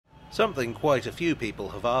Something quite a few people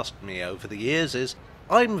have asked me over the years is,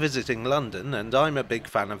 I'm visiting London and I'm a big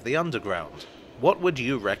fan of the Underground. What would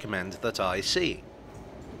you recommend that I see?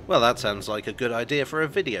 Well, that sounds like a good idea for a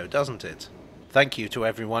video, doesn't it? Thank you to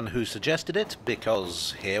everyone who suggested it,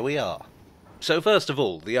 because here we are. So first of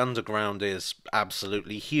all, the Underground is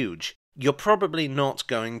absolutely huge. You're probably not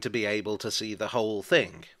going to be able to see the whole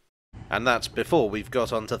thing. And that's before we've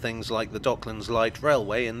got onto things like the Docklands Light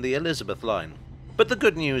Railway and the Elizabeth Line. But the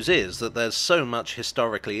good news is that there's so much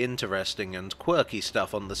historically interesting and quirky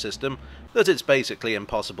stuff on the system that it's basically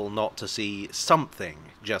impossible not to see something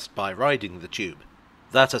just by riding the tube.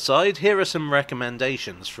 That aside, here are some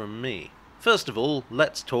recommendations from me. First of all,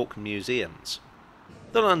 let's talk museums.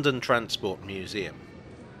 The London Transport Museum.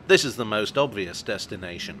 This is the most obvious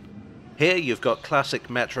destination. Here you've got classic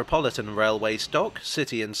Metropolitan Railway stock,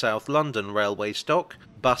 City and South London Railway stock,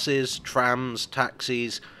 buses, trams,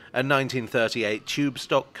 taxis, a 1938 tube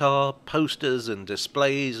stock car, posters and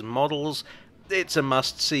displays, models. It's a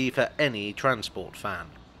must-see for any transport fan.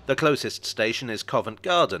 The closest station is Covent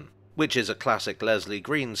Garden, which is a classic Leslie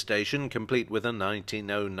Green station complete with a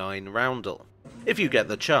 1909 roundel. If you get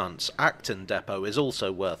the chance, Acton Depot is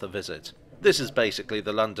also worth a visit. This is basically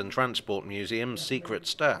the London Transport Museum's secret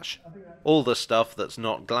stash. All the stuff that's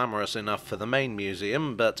not glamorous enough for the main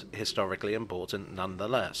museum, but historically important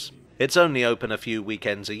nonetheless. It's only open a few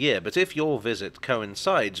weekends a year, but if your visit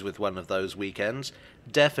coincides with one of those weekends,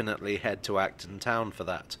 definitely head to Acton Town for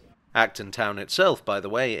that. Acton Town itself, by the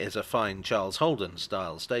way, is a fine Charles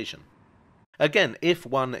Holden-style station. Again, if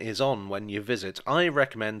one is on when you visit, I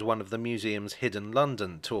recommend one of the museum's Hidden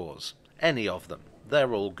London tours. Any of them.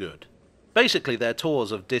 They're all good. Basically, they're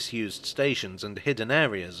tours of disused stations and hidden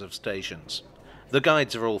areas of stations. The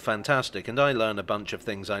guides are all fantastic, and I learn a bunch of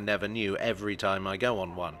things I never knew every time I go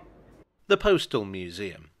on one. The Postal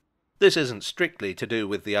Museum. This isn't strictly to do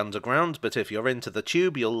with the Underground, but if you're into the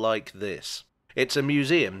tube, you'll like this. It's a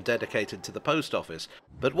museum dedicated to the post office,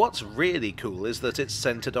 but what's really cool is that it's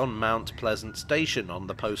centred on Mount Pleasant Station on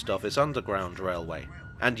the Post Office Underground Railway,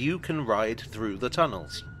 and you can ride through the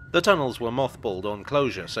tunnels. The tunnels were mothballed on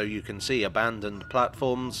closure, so you can see abandoned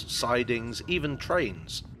platforms, sidings, even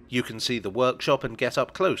trains. You can see the workshop and get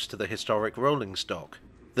up close to the historic rolling stock.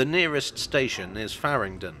 The nearest station is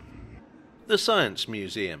Farringdon. The Science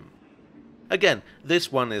Museum. Again,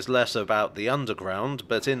 this one is less about the Underground,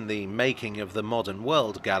 but in the Making of the Modern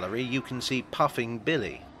World gallery you can see Puffing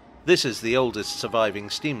Billy. This is the oldest surviving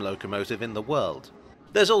steam locomotive in the world.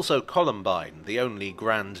 There's also Columbine, the only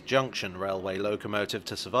Grand Junction railway locomotive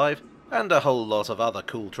to survive, and a whole lot of other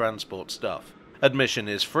cool transport stuff. Admission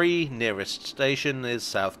is free, nearest station is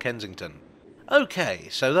South Kensington. Okay,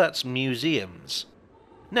 so that's museums.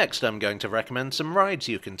 Next I'm going to recommend some rides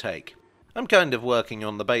you can take. I'm kind of working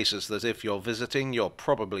on the basis that if you're visiting, you're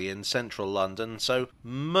probably in central London, so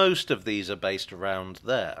most of these are based around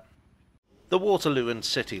there. The Waterloo and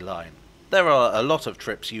City Line. There are a lot of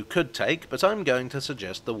trips you could take, but I'm going to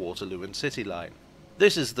suggest the Waterloo and City Line.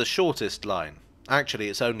 This is the shortest line. Actually,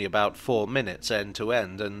 it's only about 4 minutes end to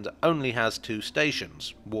end, and only has 2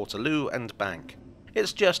 stations, Waterloo and Bank.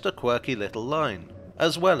 It's just a quirky little line,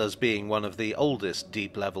 as well as being one of the oldest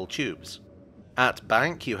deep-level tubes. At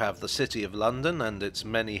Bank you have the City of London and its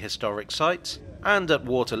many historic sites, and at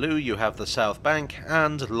Waterloo you have the South Bank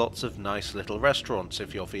and lots of nice little restaurants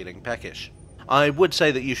if you're feeling peckish. I would say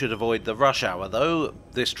that you should avoid the rush hour though.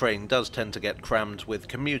 This train does tend to get crammed with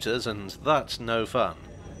commuters and that's no fun.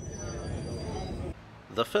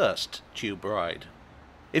 The first tube ride.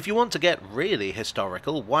 If you want to get really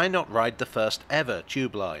historical, why not ride the first ever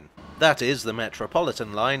tube line? That is the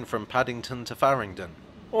Metropolitan line from Paddington to Farringdon.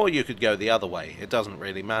 Or you could go the other way, it doesn't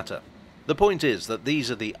really matter. The point is that these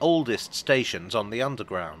are the oldest stations on the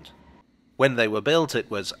Underground. When they were built it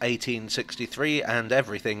was 1863 and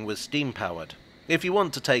everything was steam-powered. If you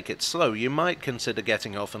want to take it slow, you might consider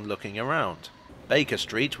getting off and looking around. Baker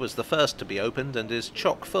Street was the first to be opened and is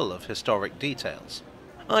chock full of historic details.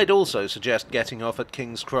 I'd also suggest getting off at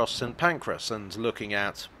King's Cross St Pancras and looking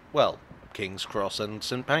at, well, King's Cross and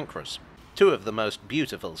St Pancras, 2 of the most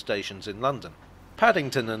beautiful stations in London.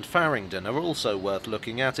 Paddington and Farringdon are also worth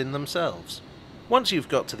looking at in themselves. Once you've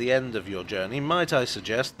got to the end of your journey, might I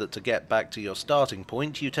suggest that to get back to your starting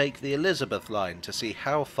point you take the Elizabeth line to see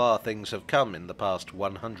how far things have come in the past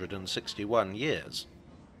 161 years.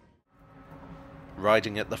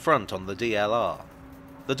 Riding at the front on the DLR.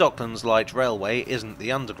 The Docklands Light Railway isn't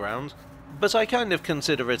the Underground, but I kind of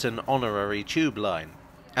consider it an honorary tube line,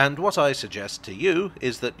 and what I suggest to you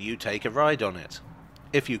is that you take a ride on it.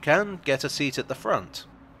 If you can, get a seat at the front.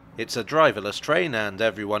 It's a driverless train and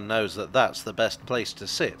everyone knows that that's the best place to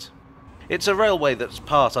sit. It's a railway that's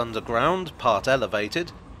part underground, part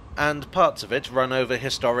elevated, and parts of it run over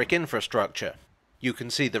historic infrastructure. You can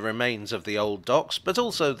see the remains of the old docks, but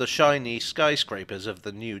also the shiny skyscrapers of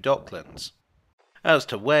the new docklands. As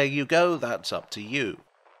to where you go, that's up to you.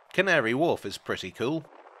 Canary Wharf is pretty cool.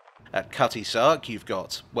 At Cutty Sark you've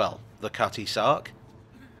got, well, the Cutty Sark.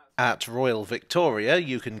 At Royal Victoria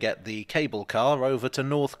you can get the cable car over to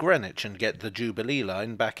North Greenwich and get the Jubilee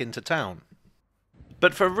line back into town.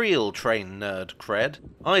 But for real train nerd cred,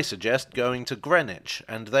 I suggest going to Greenwich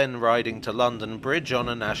and then riding to London Bridge on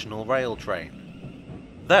a national rail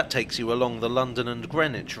train. That takes you along the London and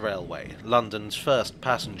Greenwich Railway, London's first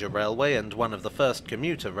passenger railway and one of the first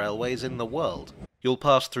commuter railways in the world. You'll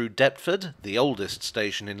pass through Deptford, the oldest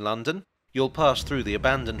station in London, you'll pass through the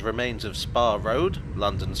abandoned remains of Spa Road,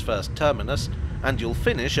 London's first terminus, and you'll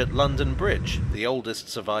finish at London Bridge, the oldest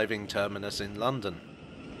surviving terminus in London.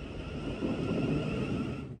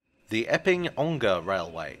 The Epping-Ongar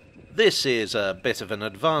Railway. This is a bit of an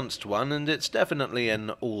advanced one, and it's definitely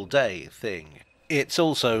an all-day thing. It's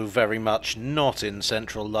also very much not in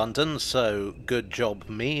central London, so good job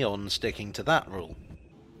me on sticking to that rule.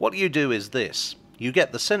 What you do is this. You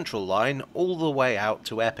get the Central line all the way out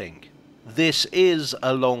to Epping. This is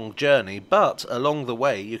a long journey, but along the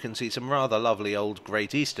way you can see some rather lovely old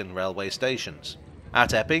Great Eastern Railway stations.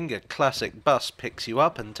 At Epping, a classic bus picks you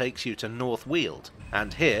up and takes you to North Weald,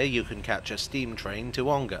 and here you can catch a steam train to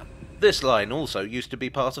Ongar. This line also used to be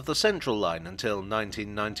part of the Central line until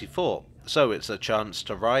 1994, so it's a chance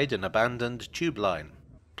to ride an abandoned tube line.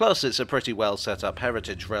 Plus it's a pretty well set up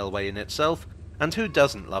heritage railway in itself, and who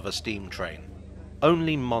doesn't love a steam train?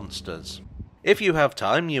 Only monsters. If you have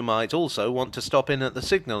time, you might also want to stop in at the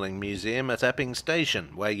Signalling Museum at Epping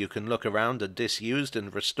Station, where you can look around a disused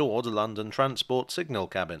and restored London Transport signal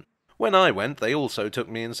cabin. When I went, they also took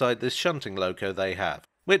me inside this shunting loco they have,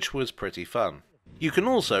 which was pretty fun. You can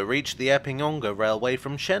also reach the Epping-Ongar Railway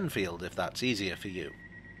from Shenfield if that's easier for you.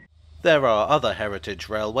 There are other heritage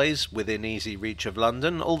railways within easy reach of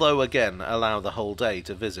London, although again allow the whole day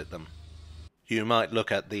to visit them. You might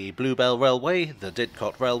look at the Bluebell Railway, the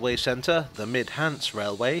Didcot Railway Centre, the Mid-Hants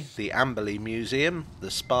Railway, the Amberley Museum, the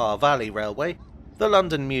Spa Valley Railway, the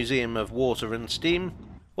London Museum of Water and Steam,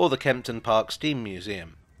 or the Kempton Park Steam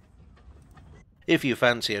Museum. If you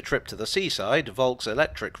fancy a trip to the seaside, Volks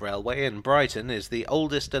Electric Railway in Brighton is the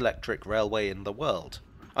oldest electric railway in the world.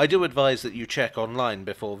 I do advise that you check online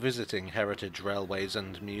before visiting heritage railways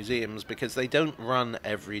and museums because they don't run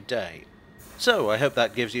every day. So I hope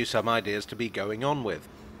that gives you some ideas to be going on with.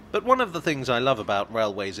 But one of the things I love about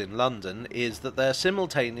railways in London is that they're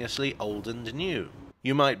simultaneously old and new.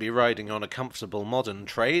 You might be riding on a comfortable modern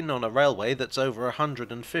train on a railway that's over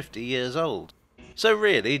 150 years old. So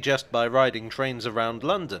really, just by riding trains around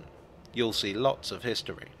London, you'll see lots of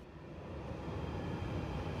history.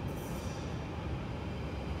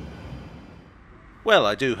 Well,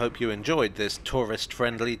 I do hope you enjoyed this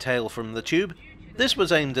tourist-friendly tale from the Tube. This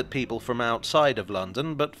was aimed at people from outside of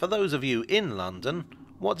London, but for those of you in London,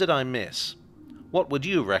 what did I miss? What would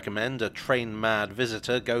you recommend a train-mad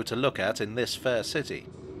visitor go to look at in this fair city?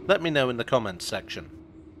 Let me know in the comments section.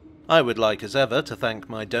 I would like as ever to thank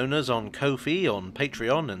my donors on Ko-fi, on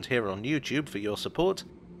Patreon and here on YouTube for your support.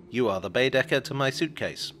 You are the Baedeker to my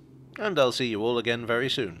suitcase. And I'll see you all again very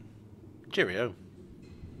soon. Cheerio.